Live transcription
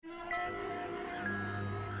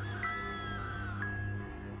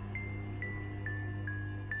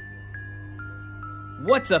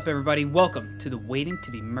What's up, everybody? Welcome to the Waiting to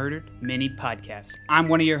Be Murdered mini podcast. I'm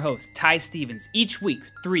one of your hosts, Ty Stevens. Each week,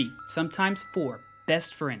 3, sometimes 4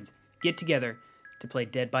 best friends get together to play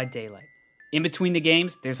Dead by Daylight. In between the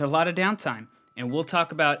games, there's a lot of downtime, and we'll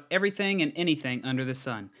talk about everything and anything under the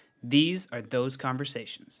sun. These are those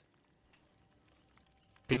conversations.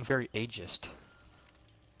 Being very ageist.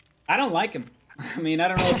 I don't like him. I mean, I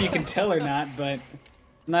don't know if you can tell or not, but I'm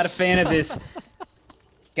not a fan of this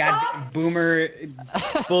goddamn boomer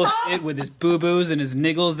bullshit with his boo-boos and his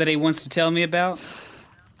niggles that he wants to tell me about.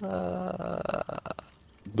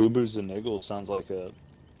 Boo-boos and Niggles sounds like a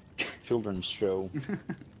children's show.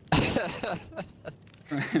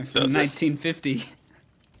 From 1950.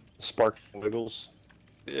 Sparks and Wiggles.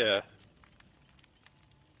 Yeah.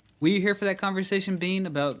 Were you here for that conversation, Bean,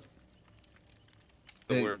 about...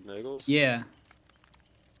 The word niggles? Yeah.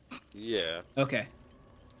 Yeah. Okay.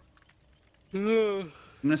 I'm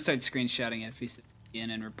gonna start screenshotting FCC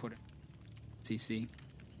and report it. FCC,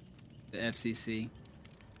 the FCC,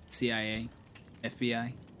 CIA,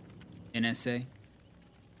 FBI, NSA,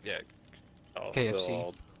 Yeah. KFC. They'll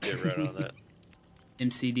all get right on that.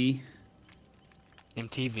 MCD.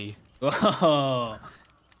 MTV. Oh.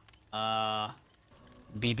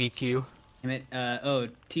 BBQ. Damn it.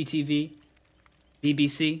 TTV,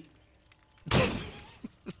 BBC.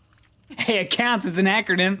 Hey, it counts. It's an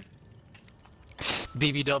acronym.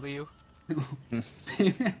 BBW.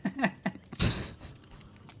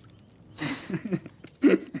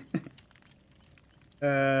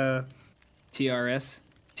 TRS.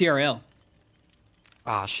 TRL.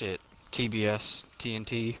 Ah, shit. TBS.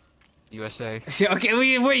 TNT. USA.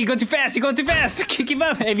 Okay, wait, you go too fast. You're going too fast. Kick him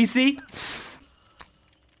up. ABC.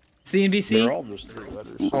 CNBC. They're all just 3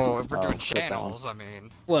 letters. Oh, if we're doing that's that channels, one. I mean...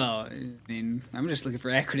 Well, I mean, I'm just looking for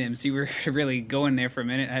acronyms. You were really going there for a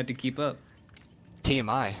minute. I had to keep up.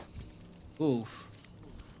 TMI. Oof.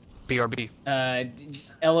 BRB.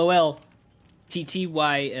 LOL.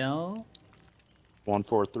 TTYL.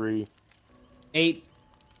 143.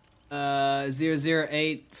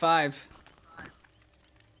 0085.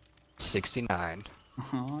 69.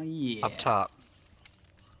 Oh, yeah. Up top.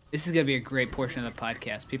 This is going to be a great portion of the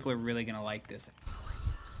podcast. People are really going to like this.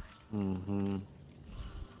 Mm-hmm.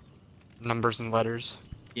 Numbers and letters.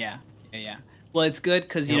 Yeah. Well, it's good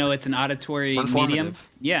because, you know, it's an auditory medium. Informative.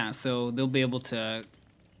 Yeah, so they'll be able to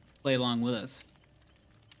play along with us.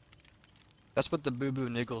 That's what the Boo Boo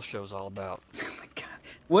Niggle show's all about. Oh, my God.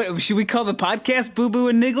 What, should we call the podcast Boo Boo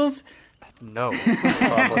and Niggles? No.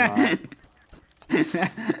 Probably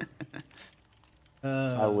not.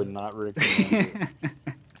 I would not recommend it.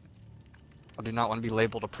 I do not want to be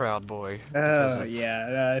labeled a proud boy. Oh,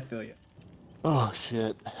 yeah, I feel you. Oh,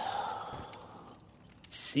 shit.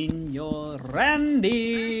 Signor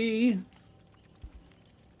Randy.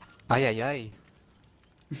 Ay, ay, ay.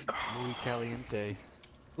 Muy caliente.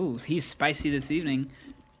 Ooh, he's spicy this evening.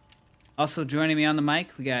 Also joining me on the mic,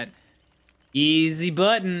 we got Easy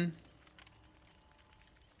Button.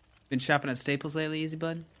 Been shopping at Staples lately, Easy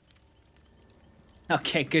Button?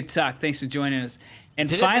 Okay, good talk. Thanks for joining us. And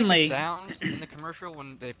Did finally, it make a sound in the commercial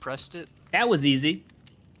when they pressed it? that was easy.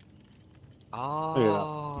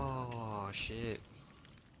 Oh, shit.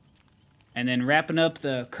 And then wrapping up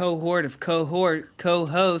the cohort of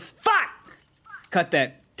co-hosts. Fuck! Cut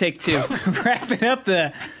that. Take 2. Wrapping up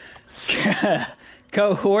the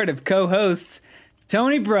cohort of co-hosts.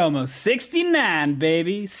 Tony Bromo, 69,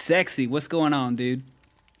 baby. Sexy. What's going on, dude?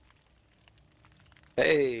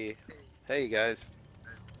 Hey guys.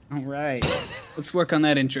 All right. Let's work on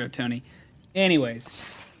that intro, Tony. Anyways.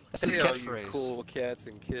 That's his Hey, all you catchphrase. cool cats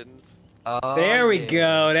and kittens. Oh, There we yeah.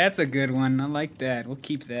 go. That's a good one. I like that. We'll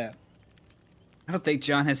keep that. I don't think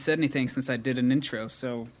John has said anything since I did an intro,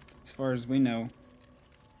 so as far as we know,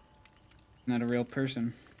 not a real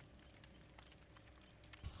person.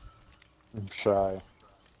 I'm shy.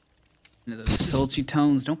 Into those sultry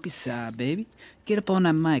tones. Don't be shy, baby. Get up on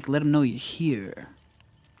that mic. Let them know you're here.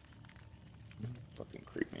 Fucking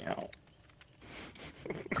creep me out.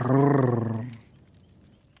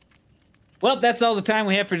 Well, that's all the time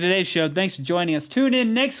we have for today's show. Thanks for joining us. Tune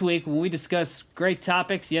in next week when we discuss great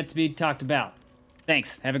topics yet to be talked about.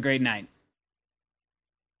 Thanks. Have a great night.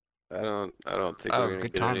 I don't think Oh, we're gonna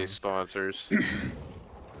good get any timing. sponsors.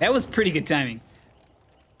 That was pretty good timing.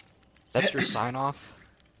 That's your sign off?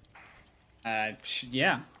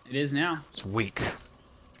 Yeah, it is now. It's weak.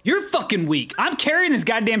 You're fucking weak. I'm carrying this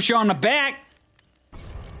goddamn show on my back.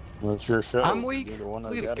 Well, it's your show. I'm weak. You're the one that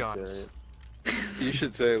Look at his gotta guns. carry it. You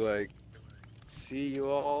should say like, see you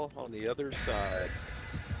all on the other side.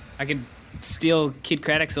 I could steal Kid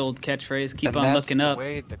Craddock's old catchphrase, keep And on that's looking the up.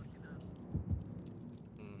 way that...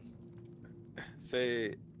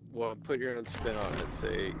 Say, well, put your own spin on it.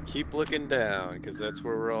 Say, keep looking down, because that's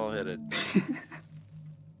where we're all headed.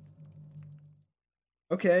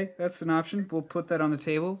 Okay, that's an option. We'll put that on the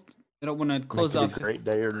table. I don't want to close Make it off. a great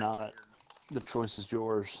day or not. The choice is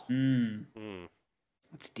yours.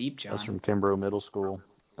 That's deep, John. That's from Kimbrough Middle School.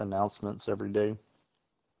 Announcements every day.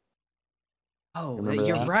 Oh, Remember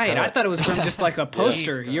you're that? right. I thought it was from just like a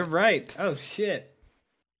poster. Yeah. You're right. Oh shit.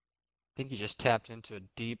 I think you just tapped into a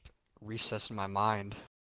deep recess in my mind.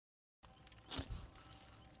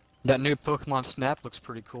 That new Pokemon Snap looks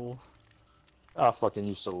pretty cool. I fucking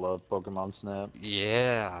used to love Pokemon Snap.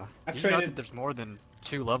 Yeah. I Did you know traded- that there's more than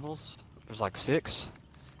 2 levels? There's like 6.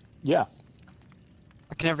 Yeah,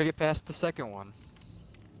 I can never get past the second one.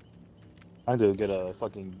 I did get a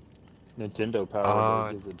fucking Nintendo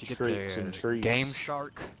Power that gives it did you tricks get and the treats. Game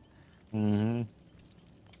Shark? Mm-hmm.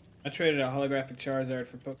 I traded a holographic Charizard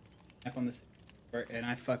for Pokemon on this, and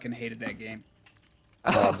I fucking hated that game.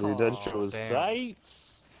 Oh, dude, that shit was damn. tight.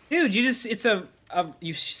 Dude,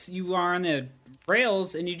 it's you are on the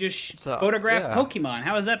rails and you just It's a- photograph yeah. Pokemon.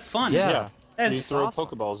 How is that fun? Yeah. You That's throw awesome.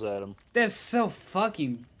 Pokeballs at him. that's so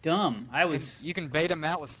fucking dumb. I And was you can bait them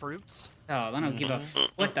out with fruits. oh, I don't give a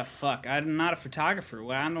what the fuck. I'm not a photographer.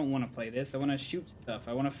 Well, I don't want to play this. I want to shoot stuff.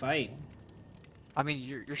 I want to fight. I mean,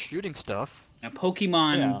 you're shooting stuff. A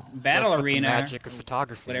Pokemon Yeah. Battle just with the Arena, magic of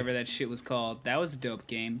photography. whatever that shit was called. That was a dope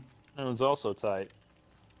game. It was also tight.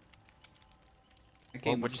 That What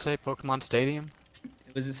game would was, you say, Pokemon Stadium?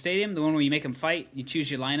 was it Stadium, the one where you make them fight, you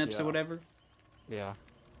choose your lineups Yeah. or whatever. Yeah.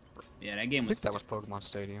 Yeah, that game I was. think that was Pokemon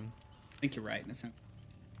Stadium. I think you're right. That's not...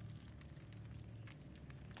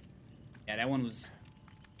 Yeah, that one was.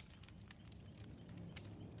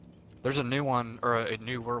 There's a new one, or a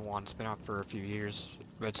newer one, it's been out for a few years.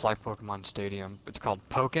 It's like Pokemon Stadium. It's called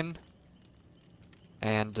Pokken.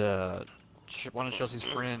 And one of Chelsea's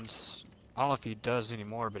friends, I don't know if he does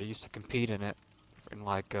anymore, but he used to compete in it, in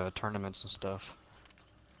like tournaments and stuff.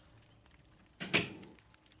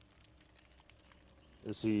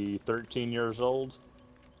 Is he 13 years old?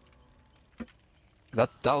 That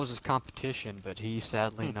was his competition, but he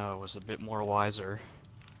sadly was a bit more wiser.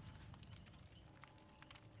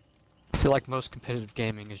 I feel like most competitive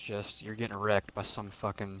gaming is just you're getting wrecked by some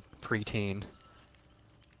fucking preteen.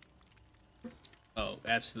 Oh,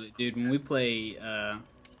 absolutely, dude. When we play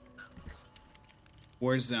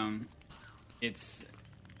Warzone, it's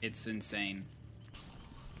insane.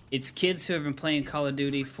 It's kids who have been playing Call of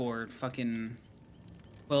Duty for fucking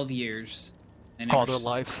 12 years. They All never their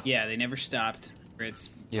life. Yeah, they never stopped. Or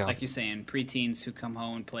it's Yeah. like you're saying, preteens who come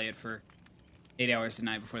home and play it for 8 hours a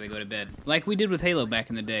night before they go to bed, like we did with Halo back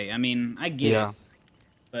in the day. I mean, I get Yeah. it,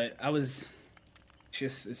 but it's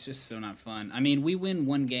just so not fun. I mean, we win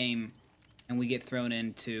one game, and we get thrown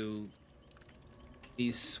into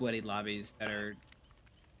these sweaty lobbies that are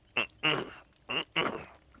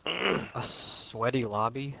A sweaty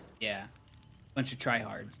lobby? yeah, a bunch of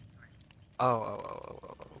tryhards. Oh.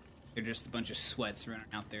 They're just a bunch of sweats running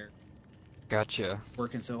out there, Gotcha.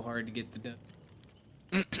 working so hard to get the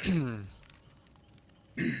dough.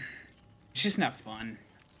 It's just not fun.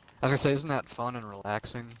 I was gonna say, isn't that fun and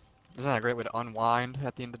relaxing? Isn't that a great way to unwind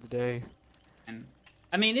at the end of the day? And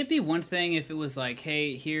I mean, it'd be one thing if it was like,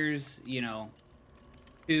 hey, here's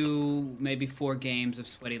 2, maybe 4 games of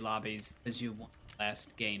sweaty lobbies as you won the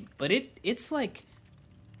last game. But it's like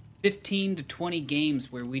 15 to 20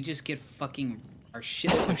 games where we just get fucking our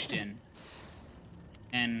shit pushed in,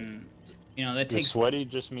 and that Does takes sweaty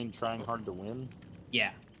just mean trying hard to win?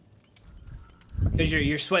 yeah. Because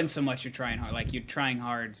you're sweating so much, you're trying hard. Like you're trying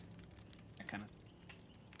hard, that kind of.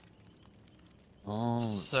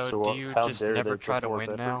 Oh, So do you how just dare never they try put to forth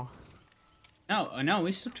win effort? now? No,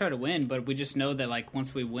 we still try to win, but we just know that like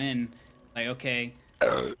once we win, like okay,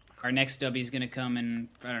 our next W is gonna come in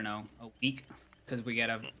I don't know a week because we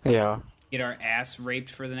gotta Yeah. get our ass raped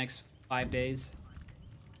for the next 5 days.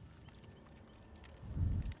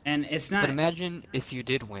 And it's not. But imagine if you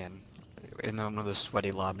did win in one of those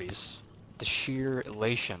sweaty lobbies. The sheer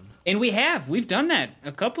elation. And we've done that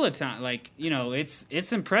a couple of times. Like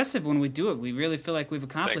it's impressive when we do it. We really feel like we've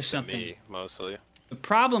accomplished Thanks to something. me, mostly. The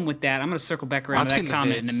problem with that, I'm going to circle back around I've to seen that the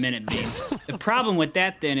comment in a vids. minute, Bean. The problem with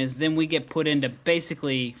that then is then we get put into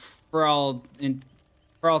basically, for all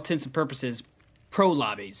intents and purposes, pro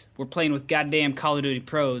lobbies. We're playing with goddamn Call of Duty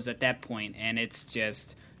pros at that point, and it's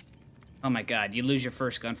just, oh my god, you lose your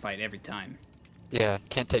first gunfight every time. Yeah,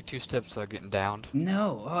 can't take 2 steps without getting downed.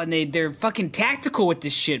 No, and they're fucking tactical with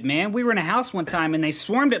this shit, man. We were in a house one time and they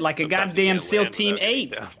swarmed it like a Sometimes you goddamn can't SEAL land Team without getting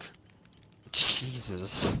 8. downed.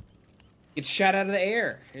 Jesus. It's shot out of the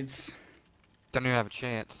air. It's Don't even have a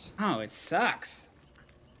chance. it sucks.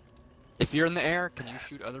 If you're in the air, can you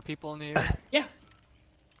shoot other people in the air? Yeah.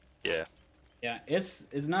 Yeah. Yeah, it's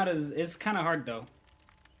not as it's kind of hard though.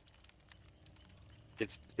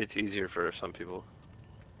 It's easier for some people.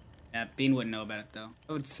 Yeah, Bean wouldn't know about it though.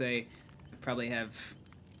 I would say I probably have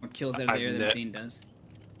more kills out of the air than Bean does.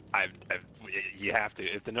 You have to.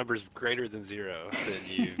 If the number's greater than 0,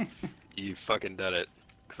 then you fucking done it.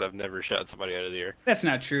 Because I've never shot somebody out of the air. That's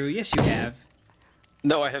not true. Yes, you have.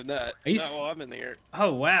 No, I have not. Are you Not while I'm in the air.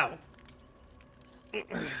 Oh wow. I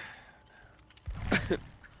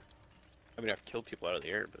mean, I've killed people out of the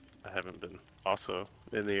air, but I haven't been also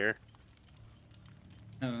in the air.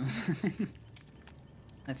 Oh.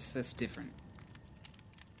 That's different.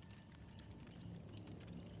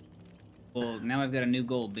 Well, now I've got a new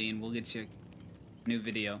goal, Bean. We'll get you a new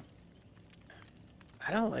video.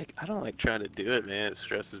 I don't like trying to do it, man. It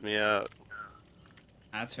stresses me out.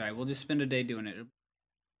 That's right. We'll just spend a day doing it.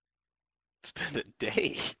 Spend a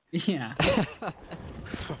day. Yeah. Oh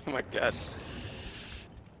my god.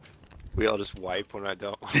 We all just wipe when I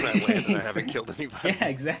land and I haven't killed anybody. Yeah,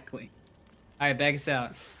 exactly. All right, back us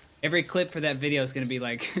out. Every clip for that video is going to be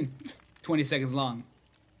like 20 seconds long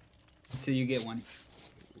until you get one. It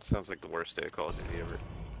sounds like the worst day of Call of Duty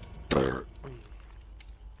ever.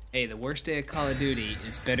 Hey, the worst day of Call of Duty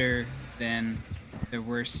is better than the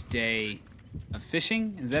worst day of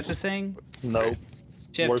fishing? Is that the saying? Nope.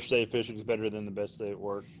 Chef... Worst day of fishing is better than the best day at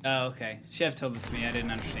work. Oh, okay. Chef told this to me. I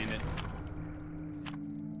didn't understand it.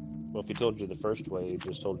 Well, if he told you the first way, he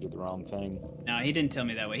just told you the wrong thing. No, he didn't tell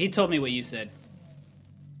me that way. He told me what you said.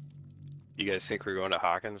 You guys think we're going to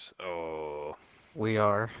Hawkins? Oh. We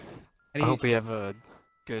are. How do I you... hope we have a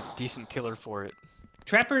good, decent killer for it.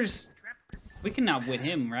 Trappers, we can outwit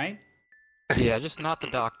him, right? Yeah, just not the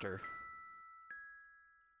doctor.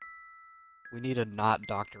 We need a not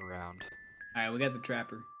doctor round. Alright, we got the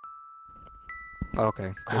trapper.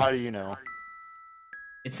 Okay, cool. How do you know?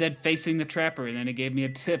 It said facing the trapper, and then it gave me a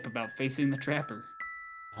tip about facing the trapper.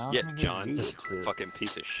 How Yeah, am I gonna John, get this a tip? fucking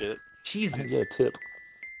piece of shit. I Jesus. get a tip.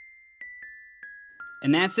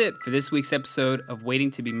 And that's it for this week's episode of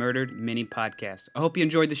Waiting to be Murdered mini podcast. I hope you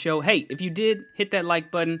enjoyed the show. Hey, if you did, hit that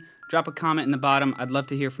like button, drop a comment in the bottom. I'd love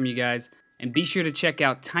to hear from you guys. And be sure to check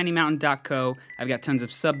out tinymountain.co. I've got tons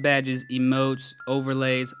of sub badges, emotes,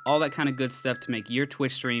 overlays, all that kind of good stuff to make your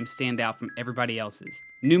Twitch stream stand out from everybody else's.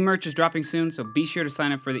 New merch is dropping soon, so be sure to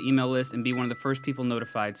sign up for the email list and be one of the first people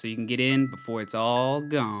notified so you can get in before it's all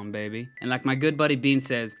gone, baby. And like my good buddy Bean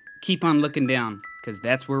says, keep on looking down, because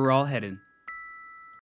that's where we're all headed.